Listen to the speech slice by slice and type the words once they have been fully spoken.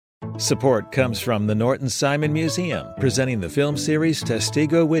Support comes from the Norton Simon Museum, presenting the film series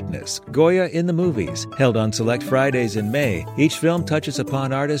Testigo Witness, Goya in the Movies. Held on select Fridays in May, each film touches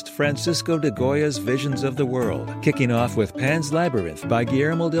upon artist Francisco de Goya's visions of the world, kicking off with Pan's Labyrinth by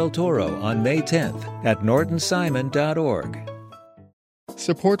Guillermo del Toro on May 10th at nortonsimon.org.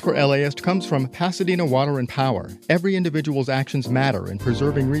 Support for LAist comes from Pasadena Water and Power. Every individual's actions matter in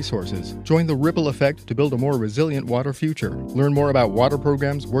preserving resources. Join the ripple effect to build a more resilient water future. Learn more about water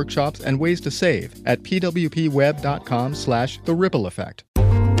programs, workshops, and ways to save at pwpweb.com/the ripple effect.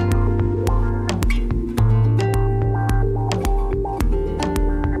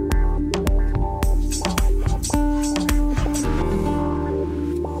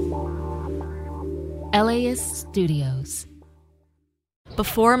 LAist Studios.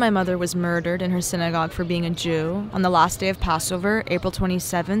 Before my mother was murdered in her synagogue for being a Jew, on the last day of Passover, April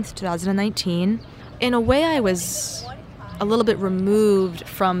 27th, 2019, in a way I was a little bit removed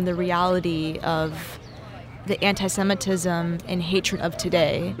from the reality of the antisemitism and hatred of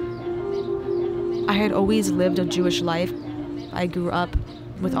today. I had always lived a Jewish life. I grew up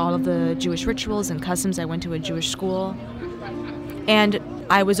with all of the Jewish rituals and customs. I went to a Jewish school. And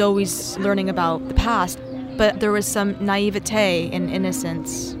I was always learning about the past. But there was some naivete and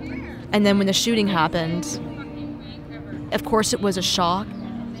innocence. And then when the shooting happened, of course it was a shock,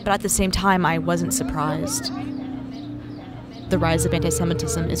 but at the same time I wasn't surprised. The rise of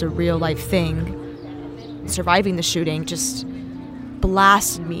anti-Semitism is a real-life thing. Surviving the shooting just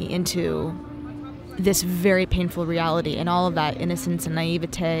blasted me into this very painful reality, and all of that innocence and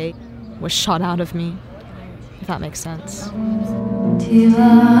naivete was shot out of me, if that makes sense.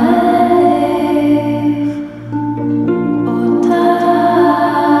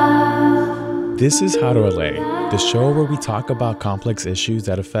 This is How to LA, the show where we talk about complex issues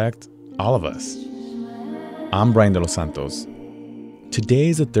that affect all of us. I'm Brian de los Santos. Today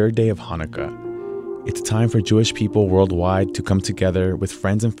is the third day of Hanukkah. It's time for Jewish people worldwide to come together with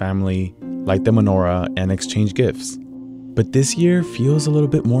friends and family, light the menorah, and exchange gifts. But this year feels a little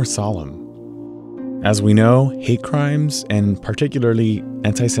bit more solemn. As we know, hate crimes, and particularly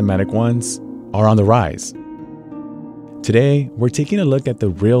anti-Semitic ones, are on the rise. Today, we're taking a look at the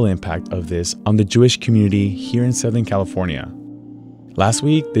real impact of this on the Jewish community here in Southern California. Last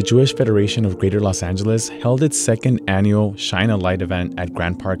week, the Jewish Federation of Greater Los Angeles held its second annual Shine a Light event at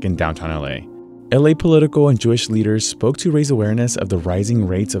Grant Park in downtown LA. LA political and Jewish leaders spoke to raise awareness of the rising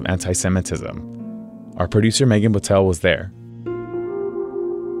rates of anti-Semitism. Our producer Megan Botel was there.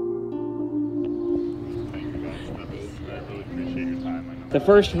 The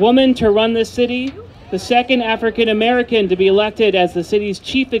first woman to run this city, the second African American to be elected as the city's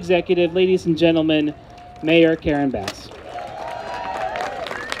chief executive, ladies and gentlemen, Mayor Karen Bass.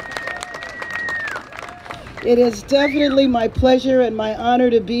 It is definitely my pleasure and my honor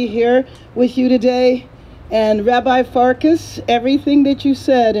to be here with you today. And Rabbi Farkas, everything that you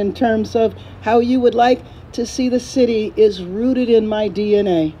said in terms of how you would like to see the city is rooted in my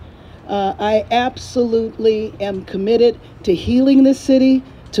DNA. I absolutely am committed to healing this city,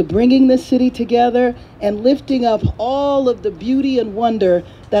 to bringing this city together, and lifting up all of the beauty and wonder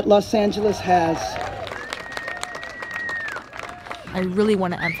that Los Angeles has. I really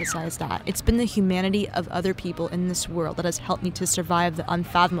want to emphasize that. It's been the humanity of other people in this world that has helped me to survive the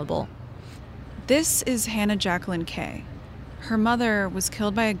unfathomable. This is Jacqueline Kaye. Her mother was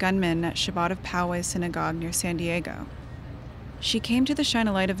killed by a gunman at Chabad of Poway synagogue near San Diego. She came to the Shine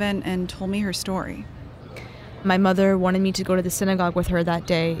a Light event and told me her story. My mother wanted me to go to the synagogue with her that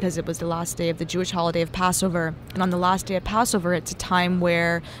day because it was the last day of the Jewish holiday of Passover. And on the last day of Passover, it's a time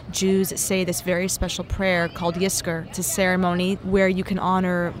where Jews say this very special prayer called Yizkor. It's a ceremony where you can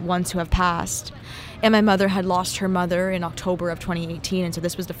honor ones who have passed. And my mother had lost her mother in October of 2018, and so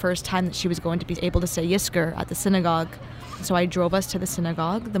this was the first time that she was going to be able to say Yizkor at the synagogue. So I drove us to the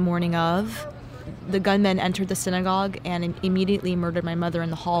synagogue the morning of. The gunmen entered the synagogue and immediately murdered my mother in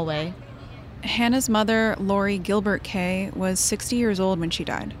the hallway. Hannah's mother, Lori Gilbert Kaye, was 60 years old when she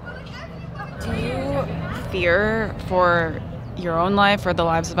died. Do you fear for your own life or the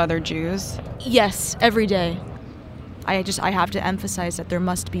lives of other Jews? Yes, every day. I have to emphasize that there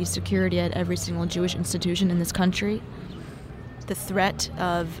must be security at every single Jewish institution in this country. The threat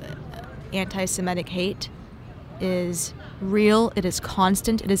of anti-Semitic hate is real, it is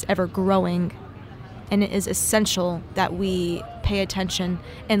constant, it is ever growing. And it is essential that we pay attention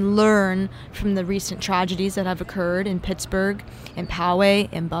and learn from the recent tragedies that have occurred in Pittsburgh, in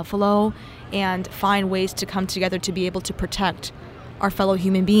Poway, in Buffalo, and find ways to come together to be able to protect our fellow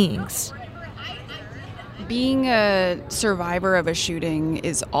human beings. Being a survivor of a shooting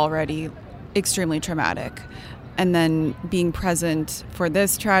is already extremely traumatic. And then being present for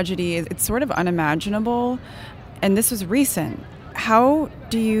this tragedy, it's sort of unimaginable. And this was recent. How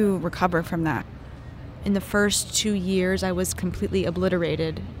do you recover from that? In the first 2 years, I was completely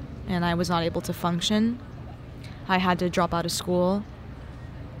obliterated and I was not able to function. I had to drop out of school.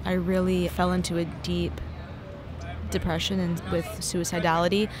 I really fell into a deep depression and with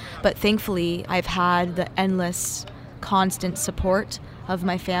suicidality. But thankfully, I've had the endless, constant support of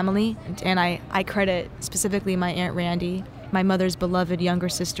my family. And I credit specifically my Aunt Randi, my mother's beloved younger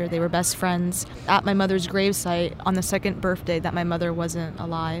sister. They were best friends at my mother's gravesite on the second birthday that my mother wasn't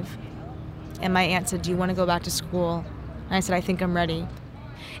alive. And my aunt said, "Do you want to go back to school?" And I said, "I think I'm ready."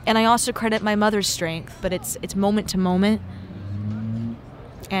 And I also credit my mother's strength, but it's moment to moment.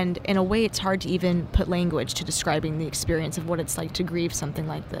 And in a way, it's hard to even put language to describing the experience of what it's like to grieve something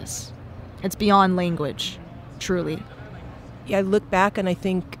like this. It's beyond language, truly. Yeah, I look back and I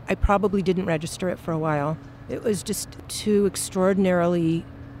think I probably didn't register it for a while. It was just too extraordinarily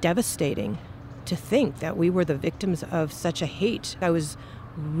devastating to think that we were the victims of such a hate. I was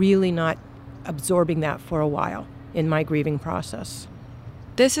really not absorbing that for a while in my grieving process.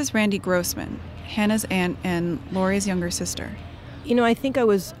 This is Randi Grossman, Hannah's aunt and Lori's younger sister. You know, I think I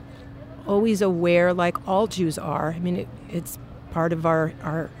was always aware, like all Jews are. I mean, it's part of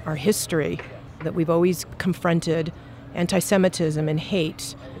our history that we've always confronted antisemitism and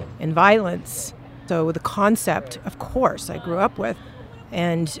hate and violence. So the concept, of course, I grew up with.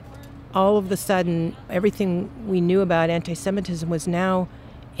 And all of a sudden, everything we knew about antisemitism was now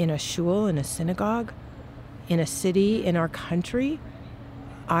in a shul, in a synagogue, in a city, in our country.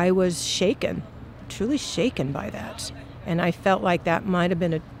 I was shaken, truly shaken by that. And I felt like that might have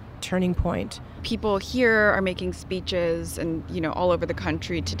been a turning point. People here are making speeches and, all over the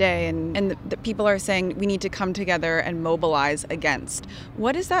country today. And the people are saying we need to come together and mobilize against.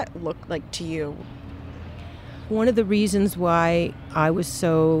 What does that look like to you? One of the reasons why I was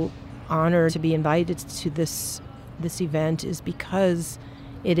so honored to be invited to this event is because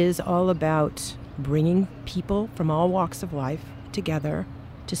it is all about bringing people from all walks of life together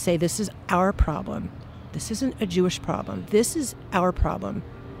to say this is our problem. This isn't a Jewish problem. This is our problem.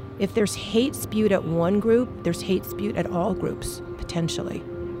 If there's hate spewed at one group, there's hate spewed at all groups, potentially.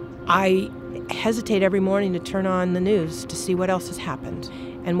 I hesitate every morning to turn on the news to see what else has happened.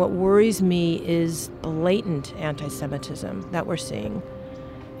 And what worries me is blatant anti-Semitism that we're seeing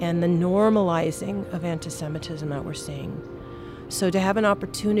and the normalizing of anti-Semitism that we're seeing. So to have an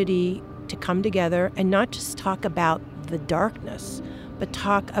opportunity to come together and not just talk about the darkness, but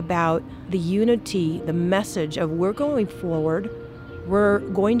talk about the unity, the message of we're going forward, we're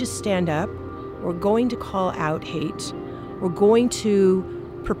going to stand up, we're going to call out hate, we're going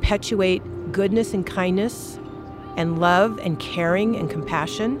to perpetuate goodness and kindness and love and caring and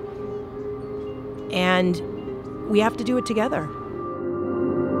compassion, and we have to do it together.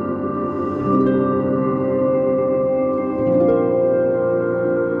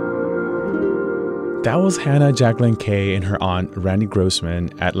 That was Hannah Jacqueline Kaye and her aunt Randi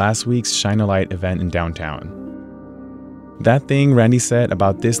Grossman at last week's Shine a Light event in downtown. That thing Randi said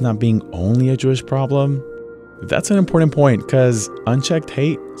about this not being only a Jewish problem, that's an important point because unchecked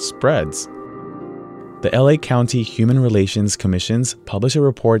hate spreads. The LA County Human Relations Commissions published a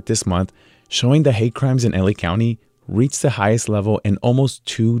report this month showing that hate crimes in LA County reached the highest level in almost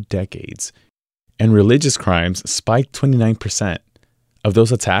 2 decades, and religious crimes spiked 29%. Of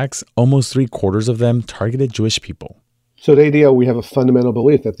those attacks, almost 3/4 of them targeted Jewish people. So at ADL, we have a fundamental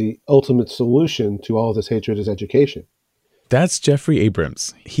belief that the ultimate solution to all of this hatred is education. That's Jeffrey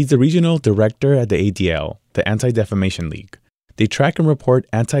Abrams. He's the regional director at the ADL, the Anti-Defamation League. They track and report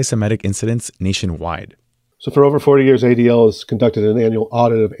anti-Semitic incidents nationwide. So for over 40 years, ADL has conducted an annual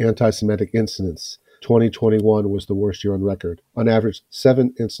audit of anti-Semitic incidents. 2021 was the worst year on record. On average,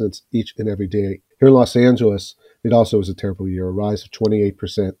 7 incidents each and every day. Here in Los Angeles, it also was a terrible year, a rise of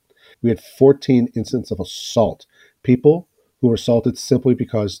 28%. We had 14 incidents of assault, people who were assaulted simply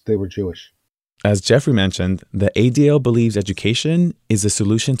because they were Jewish. As Jeffrey mentioned, the ADL believes education is the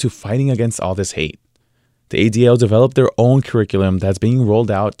solution to fighting against all this hate. The ADL developed their own curriculum that's being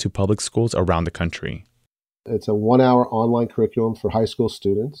rolled out to public schools around the country. It's a 1-hour online curriculum for high school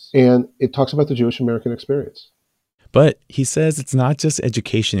students, and it talks about the Jewish American experience. But he says it's not just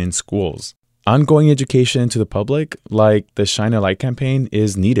education in schools. Ongoing education to the public, like the Shine a Light campaign,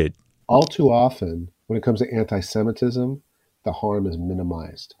 is needed. All too often, when it comes to anti-Semitism, the harm is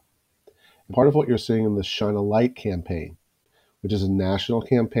minimized. And part of what you're seeing in the Shine a Light campaign, which is a national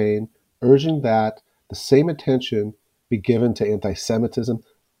campaign urging that the same attention be given to anti-Semitism,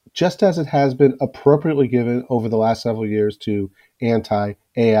 just as it has been appropriately given over the last several years to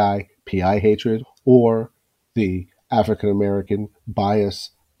anti-AI, PI hatred, or the African American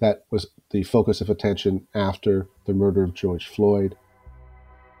bias that was the focus of attention after the murder of George Floyd.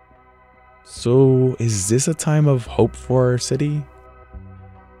 So, is this a time of hope for our city?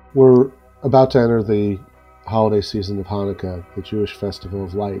 We're about to enter the holiday season of Hanukkah, the Jewish festival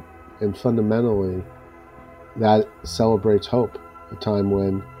of light, and fundamentally, that celebrates hope, a time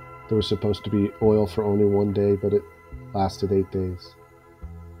when there was supposed to be oil for only one day, but it lasted 8 days.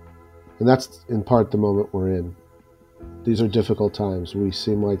 And that's in part the moment we're in. These are difficult times. We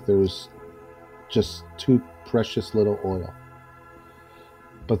seem like there's just too precious little oil.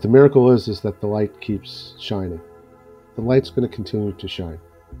 But the miracle is that the light keeps shining. The light's going to continue to shine.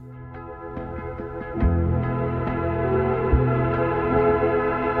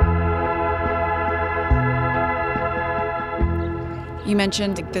 You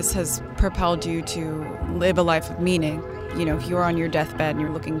mentioned this has propelled you to live a life of meaning. You know, if you were on your deathbed and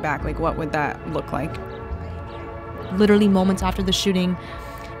you're looking back, like, what would that look like? Literally moments after the shooting,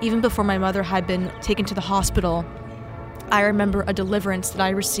 even before my mother had been taken to the hospital, I remember a deliverance that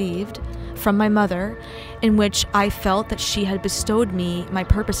I received from my mother in which I felt that she had bestowed me my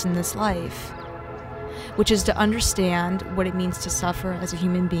purpose in this life, which is to understand what it means to suffer as a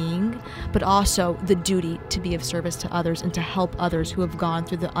human being, but also the duty to be of service to others and to help others who have gone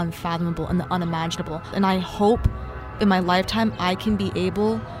through the unfathomable and the unimaginable. And I hope in my lifetime I can be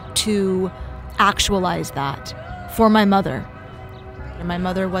able to actualize that for my mother. And my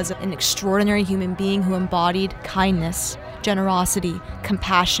mother was an extraordinary human being who embodied kindness, generosity,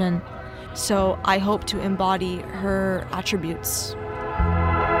 compassion. So I hope to embody her attributes.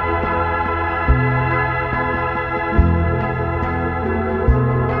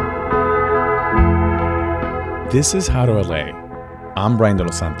 This is HTLA. I'm Randi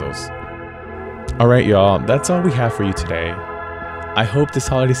Los Santos. All right, y'all, that's all we have for you today. I hope this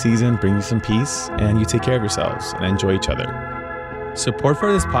holiday season brings you some peace and you take care of yourselves and enjoy each other. Support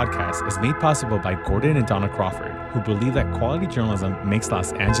for this podcast is made possible by Gordon and Donna Crawford, who believe that quality journalism makes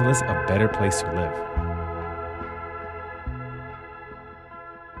Los Angeles a better place to live.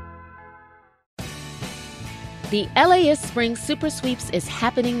 The LAist Spring Super Sweeps is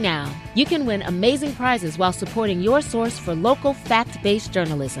happening now. You can win amazing prizes while supporting your source for local fact-based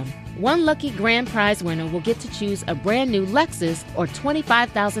journalism. One lucky grand prize winner will get to choose a brand new Lexus or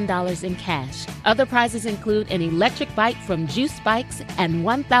 $25,000 in cash. Other prizes include an electric bike from Juice Bikes and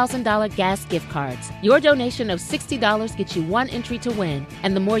 $1,000 gas gift cards. Your donation of $60 gets you one entry to win,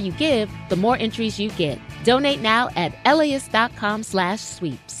 and the more you give, the more entries you get. Donate now at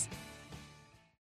LAist.com/sweeps.